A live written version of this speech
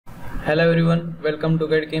Hello everyone, welcome to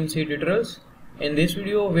GuideKMC Tutorials. In this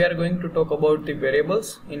video we are going to talk about the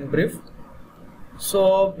variables in brief.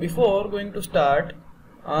 So before going to start,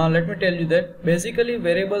 let me tell you that basically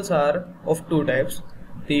variables are of two types.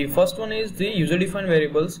 The first one is the user-defined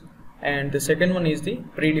variables and the second one is the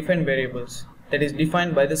predefined variables that is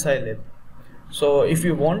defined by the SCILAB. So if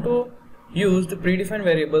you want to use the predefined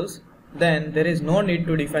variables, then there is no need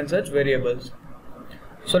to define such variables.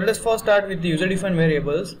 So let us first start with the user-defined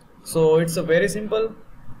variables. So it's a very simple,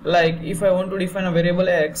 like if I want to define a variable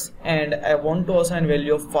x and I want to assign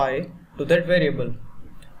value of phi to that variable.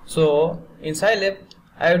 So in SCILAB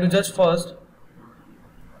I have to just first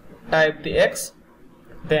type the x,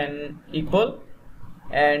 then equal,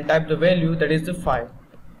 and type the value, that is the phi,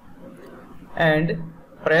 and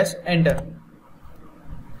press enter.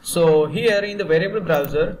 So here in the variable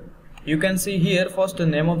browser you can see here first the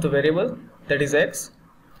name of the variable, that is x,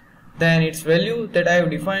 then its value that I have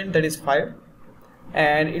defined, that is 5,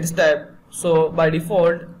 and its type. So by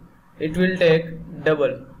default it will take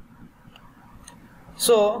double.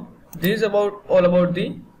 So this is all about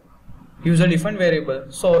the user defined variable.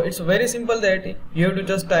 So it's very simple that you have to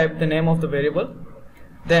just type the name of the variable,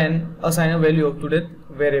 then assign a value up to that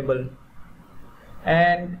variable.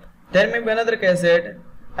 And there may be another case that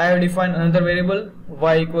I have defined another variable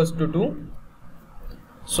y equals to 2.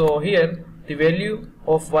 So here the value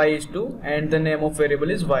of y is 2 and the name of variable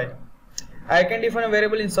is y. I can define a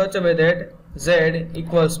variable in such a way that z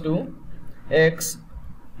equals to x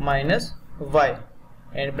minus y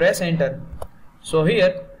and press enter. So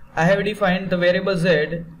here I have defined the variable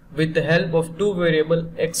z with the help of two variables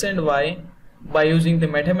x and y by using the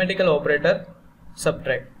mathematical operator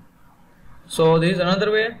subtract. So this is another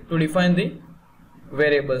way to define the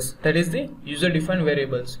variables, that is the user defined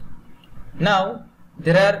variables. Now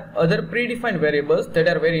there are other predefined variables that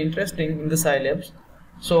are very interesting in the SCILAB.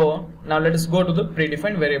 So now let us go to the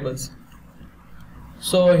predefined variables.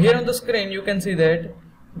 So here on the screen you can see that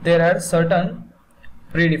there are certain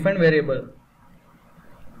predefined variables.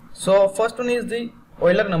 So first one is the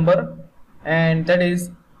Euler number, and that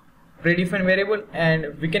is predefined variable,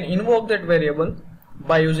 and we can invoke that variable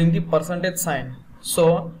by using the percentage sign.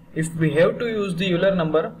 So if we have to use the Euler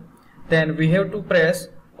number, then we have to press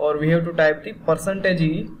or we have to type the percentage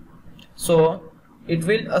 %e. So it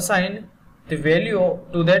will assign the value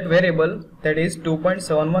to that variable, that is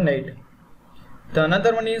 2.718. The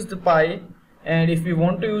another one is the pi, and if we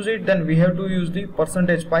want to use it, then we have to use the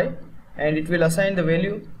percentage pi and it will assign the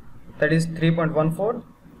value, that is 3.14.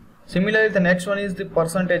 Similarly the next one is the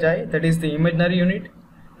percentage I, that is the imaginary unit.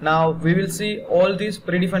 Now we will see all these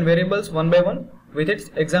predefined variables one by one with its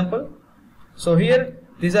example. So here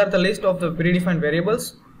these are the list of the predefined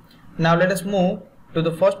variables. Now let us move to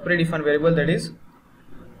the first predefined variable, that is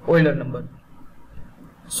Euler number.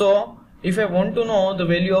 So if I want to know the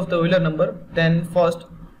value of the Euler number, then first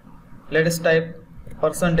let us type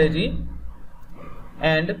percentage %e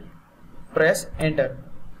and press enter.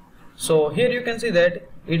 So here you can see that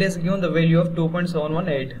it has given the value of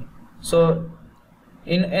 2.718. So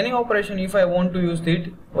in any operation, if I want to use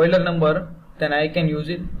the Euler number, then I can use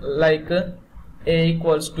it like a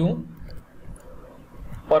equals to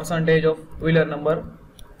percentage of Euler number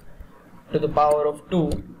to the power of 2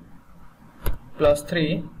 plus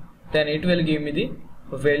 3, then it will give me the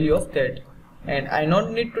value of that, and I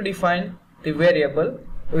don't need to define the variable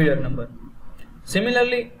Euler number.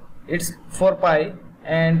 Similarly it's for pi,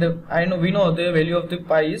 and we know the value of the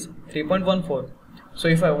pi is 3.14. So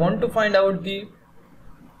if I want to find out the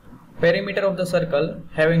perimeter of the circle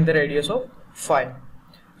having the radius of phi,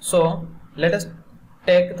 so let us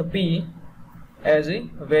take the p as a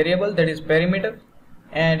variable, that is perimeter,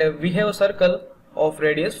 and we have a circle of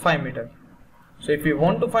radius 5 meter. So if we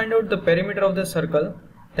want to find out the perimeter of the circle,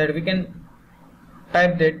 that we can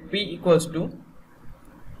type that p equals to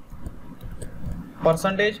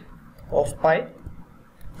percentage of pi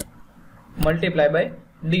multiplied by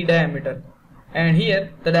the diameter, and here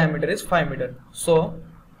the diameter is 5 meter. So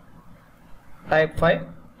type 5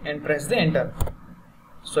 and press the enter.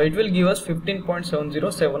 So it will give us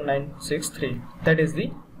 15.707963, that is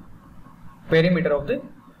the perimeter of the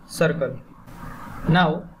circle.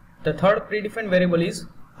 Now the third predefined variable is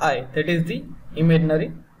I, that is the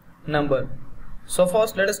imaginary number. So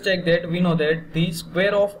first let us check that we know that the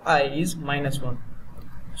square of I is -1.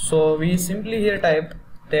 So we simply here type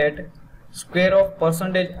that square of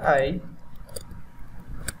percentage I,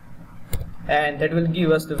 and that will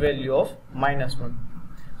give us the value of -1.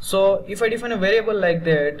 So if I define a variable like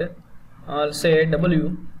that, I'll say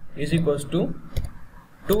w is equals to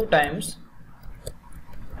 2 times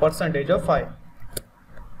percentage of I,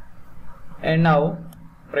 and now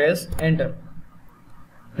press enter.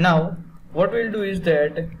 Now what we'll do is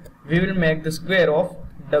that we will make the square of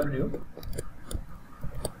w,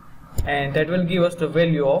 and that will give us the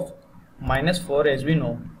value of -4 as we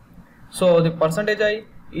know. So the percentage I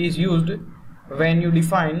is used when you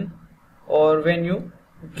define or when you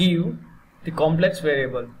give the complex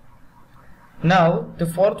variable. Now the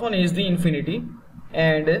fourth one is the infinity,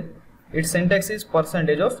 and its syntax is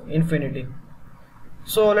percentage of infinity.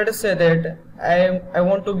 So let us say that I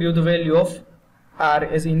want to give the value of r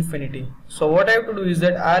as infinity. So what I have to do is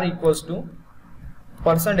that r equals to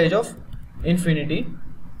percentage of infinity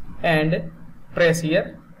and press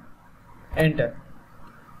here enter.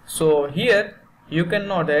 So here you can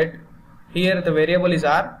know that here the variable is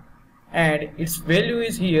r and its value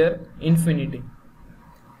is here infinity.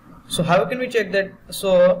 So how can we check that?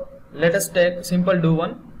 So let us take simple do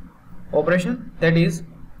one operation, that is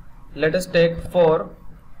let us take 4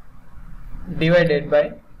 divided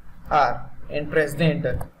by r and press the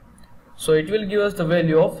enter. So it will give us the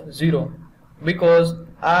value of 0 because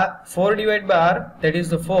 4 divided by r, that is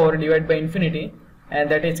the 4 divided by infinity, and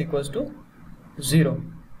that is equals to 0.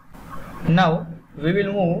 Now we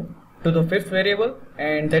will move to the fifth variable,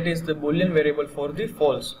 and that is the boolean variable for the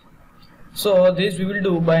false. So this we will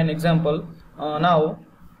do by an example. Now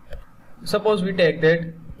suppose we take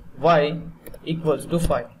that y equals to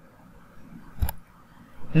 5.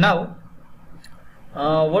 Now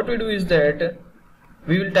what we do is that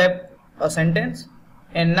we will type a sentence,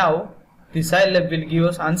 and now the SCILAB will give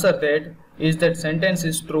us answer that is that sentence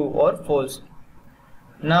is true or false.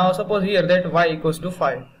 Now suppose here that y equals to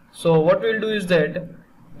 5. So what we will do is that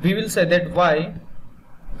we will say that y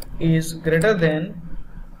is greater than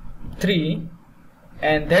 3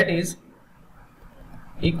 and that is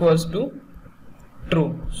equals to true.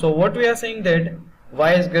 So what we are saying that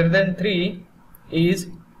y is greater than 3 is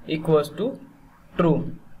equals to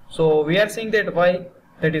true. So we are saying that y,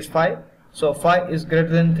 that is 5, so 5 is greater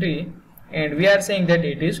than 3 and we are saying that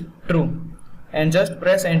it is true, and just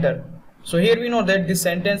press enter. So here we know that this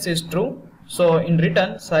sentence is true, so in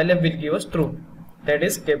return SCILAB will give us true, that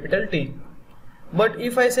is capital T. But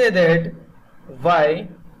if I say that y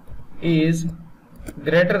is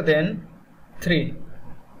greater than 3,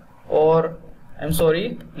 or I'm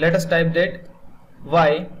sorry, let us type that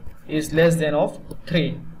y is less than of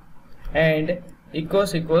 3 and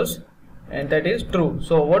equals and that is true.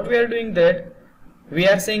 So what we are doing that we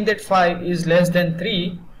are saying that 5 is less than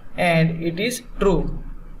 3 and it is true,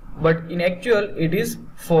 but in actual it is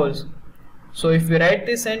false. So if we write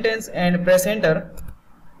this sentence and press enter,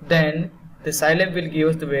 then the SCILAB will give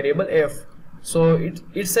us the variable f. So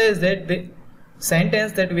it says that the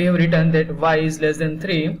sentence that we have written that y is less than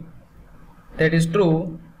 3, that is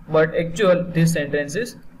true, but actual this sentence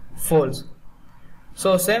is false.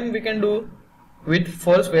 So same we can do with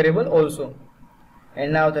false variable also.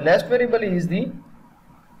 And now the last variable is the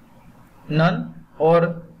none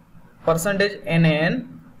or percentage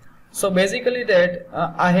NaN. So basically that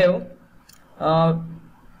I have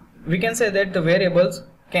we can say that the variables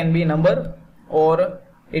can be number or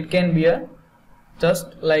it can be a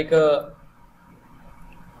just like a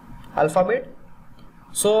alphabet.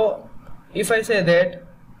 So if I say that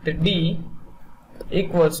the D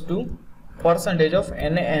equals to percentage of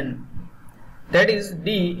NaN, that is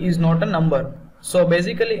D is not a number. So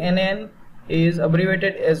basically NaN is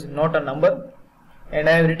abbreviated as not a number, and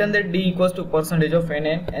I have written that D equals to percentage of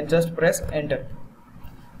NaN and just press enter.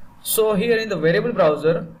 So here in the variable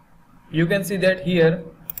browser you can see that here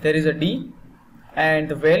there is a D and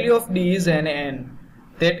the value of D is NaN.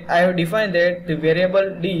 That I have defined that the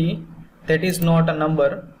variable D, that is not a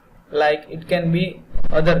number, like it can be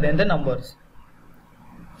other than the numbers.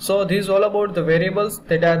 So this is all about the variables,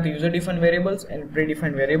 that are the user defined variables and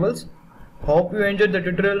predefined variables. Hope you enjoyed the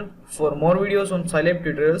tutorial. For more videos on SCILAB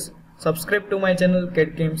tutorials, subscribe to my channel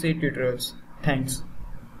CAD KMC Tutorials. Thanks.